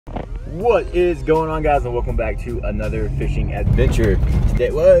What is going on, guys, and welcome back to another fishing adventure. Today,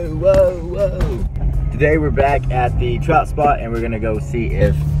 Today we're back at the trout spot and we're gonna go see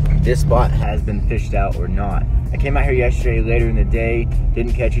if this spot has been fished out or not. I came out here yesterday later in the day,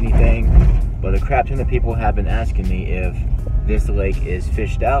 didn't catch anything, but a crap ton of people have been asking me if this lake is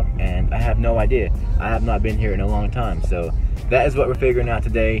fished out, and I have no idea. I have not been here in a long time, so that is what we're figuring out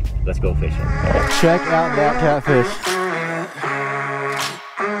today. Let's go fishing. Check out that catfish.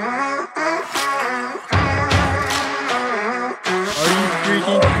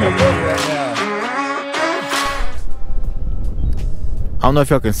 I don't know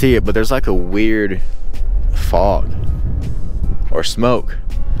if y'all can see it, but there's like a weird fog or smoke.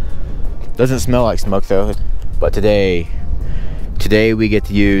 Doesn't smell like smoke though. But today we get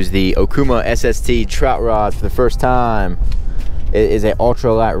to use the Okuma SST trout rod for the first time. It is an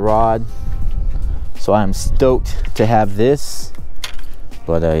ultralight rod, so I'm stoked to have this.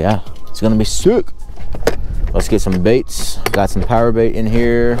 But yeah, it's gonna be sick. Let's get some baits. Got some power bait in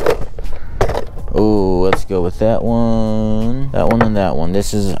here. Oh, let's go with that one, and that one.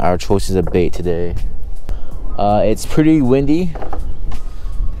 This is our choices of bait today. It's pretty windy.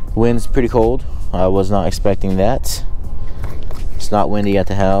 Wind's pretty cold. I was not expecting that. It's not windy at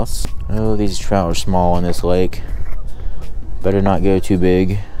the house. Oh, these trout are small in this lake. Better not go too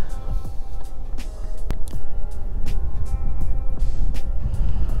big.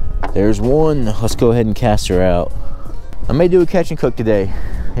 There's one. Let's go ahead and cast her out. I may do a catch and cook today.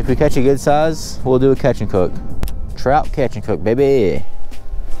 If we catch a good size, we'll do a catch and cook. Trout catch and cook, baby.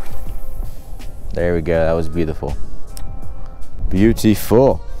 There we go. That was beautiful.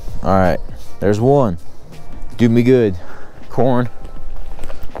 Beautiful. All right, there's one. Do me good. Corn.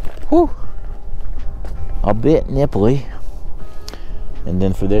 Whew. A bit nipply. And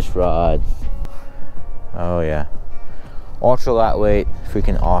then for this rod, oh yeah, ultra lightweight,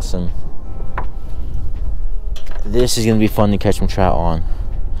 freaking awesome. This is gonna be fun to catch some trout on,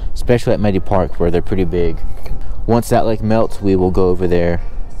 especially at Medi Park where they're pretty big. Once that lake melts, we will go over there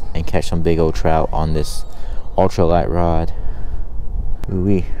and catch some big old trout on this ultralight rod.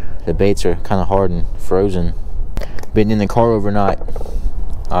 Ooh-wee. The baits are kind of hard and frozen. Been in the car overnight.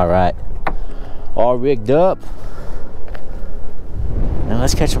 All right, all rigged up. Now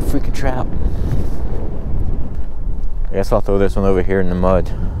let's catch some freaking trout. I guess I'll throw this one over here in the mud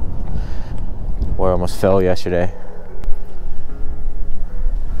where I almost fell yesterday.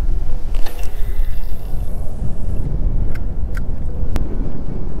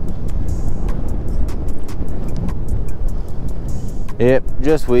 Yep,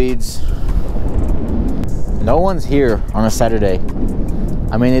 just weeds. No one's here on a Saturday.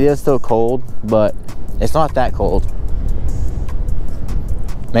 I mean, it is still cold, but it's not that cold.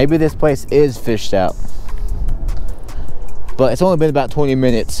 Maybe this place is fished out. But it's only been about 20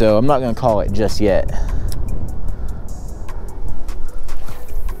 minutes, so I'm not gonna call it just yet.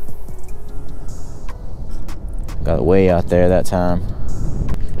 Got it way out there that time.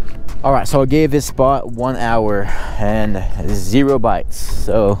 All right, so I gave this spot 1 hour and 0 bites.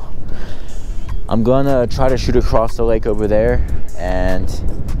 So I'm gonna try to shoot across the lake over there and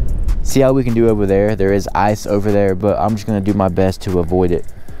see how we can do over there. There is ice over there, but I'm just gonna do my best to avoid it.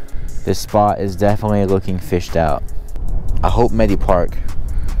 This spot is definitely looking fished out. I hope Medi Park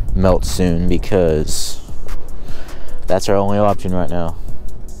melts soon because that's our only option right now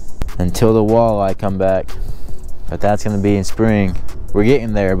until the walleye come back. But that's gonna be in spring. We're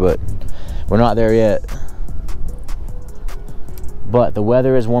getting there, but we're not there yet. But the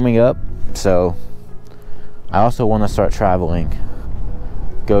weather is warming up, so I also want to start traveling.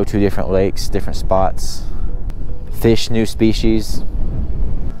 Go to different lakes, different spots, fish new species.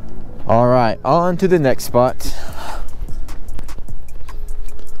 All right, on to the next spot.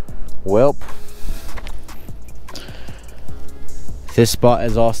 Welp, this spot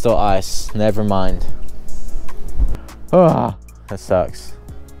is all still ice. Never mind. Ah, that sucks.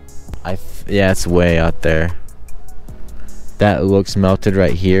 Yeah, it's way out there. That looks melted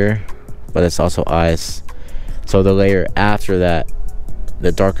right here, but it's also ice. So the layer after that,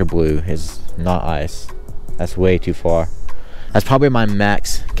 the darker blue, is not ice. That's way too far. That's probably my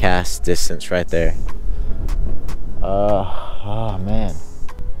max cast distance right there. Oh man.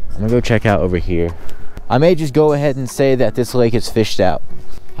 I'm gonna go check out over here. I may just go ahead and say that this lake is fished out.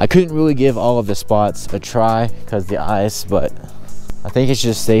 I couldn't really give all of the spots a try because of the ice, but I think it's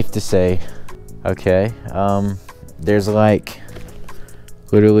just safe to say. Okay, there's like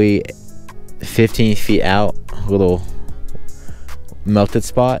literally 15 feet out, a little melted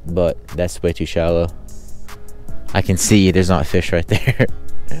spot, but that's way too shallow. I can see there's not fish right there.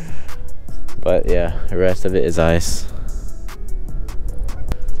 But yeah, the rest of it is ice.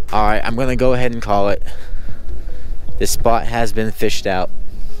 Alright, I'm gonna go ahead and call it. This spot has been fished out.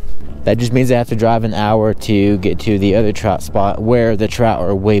 That just means I have to drive an hour to get to the other trout spot where the trout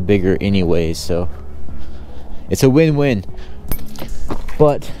are way bigger anyways, so it's a win-win.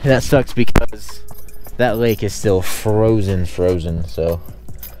 But that sucks because that lake is still frozen, so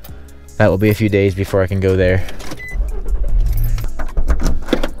that will be a few days before I can go there.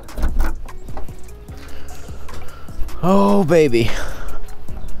 Oh baby.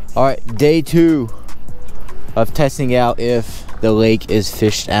 All right, day 2 of testing out if the lake is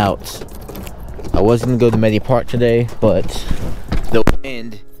fished out. I was gonna go to Medi Park today, but the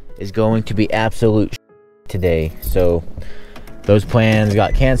wind is going to be absolute today, so those plans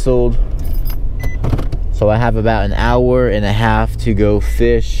got canceled. So I have about an hour and a half to go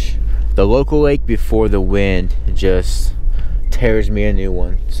fish the local lake before the wind just tears me a new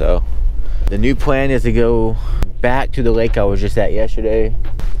one. So the new plan is to go back to the lake I was just at yesterday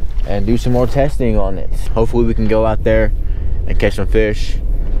and do some more testing on it. Hopefully we can go out there and catch some fish.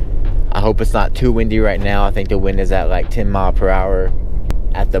 I hope it's not too windy right now. I think the wind is at like 10 miles per hour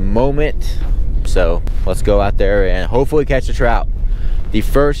at the moment. So let's go out there and hopefully catch a trout. The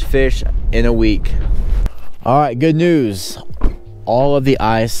first fish in a week. All right, good news. All of the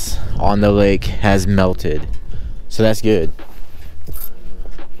ice on the lake has melted, so that's good.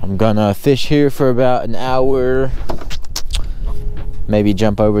 I'm gonna fish here for about an hour, maybe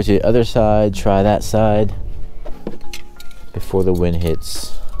jump over to the other side, try that side before the wind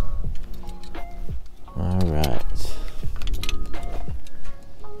hits. All right.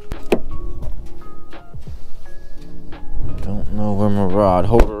 Don't know where my rod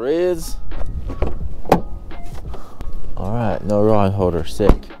holder is. All right, no rod holder.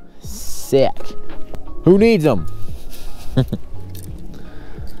 Sick. Who needs them?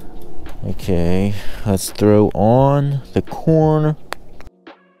 Okay, let's throw on the corn.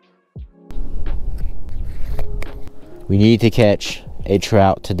 We need to catch a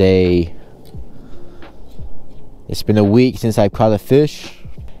trout today. It's been a week since I've caught a fish,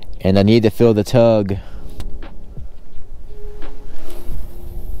 and I need to fill the tug.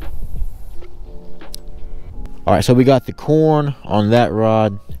 All right, so we got the corn on that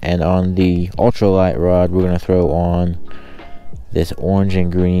rod, and on the ultralight rod, we're gonna throw on this orange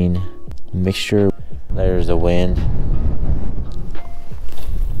and green mixture. There's the wind.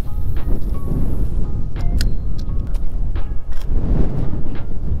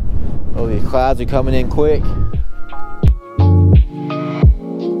 Oh, these clouds are coming in quick.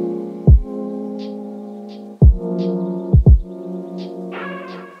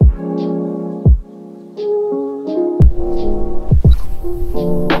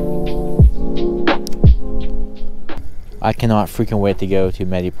 I cannot freaking wait to go to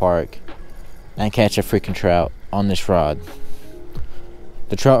Medi Park and catch a freaking trout on this rod.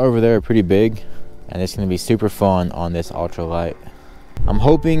 The trout over there are pretty big, and it's going to be super fun on this ultralight. I'm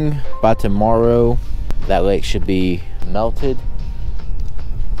hoping by tomorrow that lake should be melted.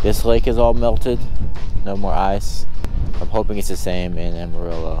 This lake is all melted, no more ice. I'm hoping it's the same in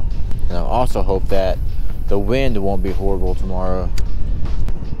Amarillo. And I also hope that the wind won't be horrible tomorrow.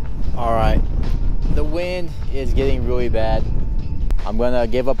 All right. The wind is getting really bad. I'm gonna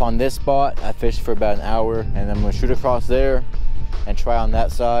give up on this spot. I fished for about an hour, and I'm gonna shoot across there and try on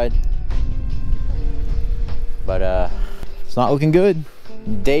that side. But it's not looking good.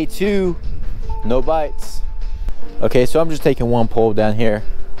 Day 2, no bites. Okay, so I'm just taking one pole down here.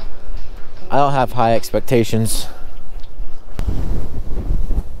 I don't have high expectations.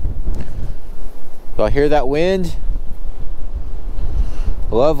 So I hear that wind.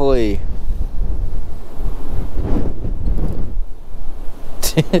 Lovely.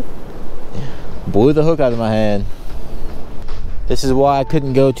 Blew the hook out of my hand. This is why I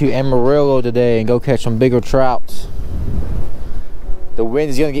couldn't go to Amarillo today and go catch some bigger trouts. The wind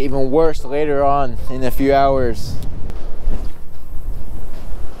is gonna get even worse later on in a few hours.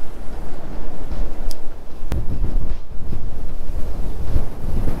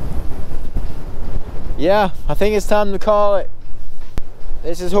 Yeah, I think it's time to call it.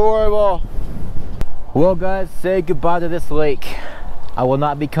 This is horrible. Well guys, say goodbye to this lake. I will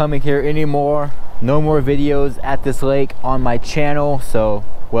not be coming here anymore. No more videos at this lake on my channel. So,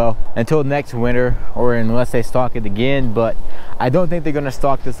 well, until next winter, or unless they stock it again. But I don't think they're gonna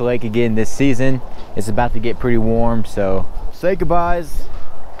stock this lake again this season. It's about to get pretty warm. So say goodbyes.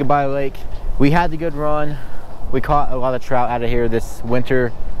 Goodbye lake. We had a good run. We caught a lot of trout out of here this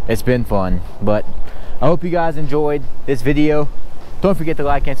winter. It's been fun. But I hope you guys enjoyed this video. Don't forget to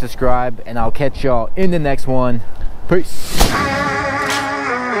like and subscribe, and I'll catch y'all in the next one. Peace.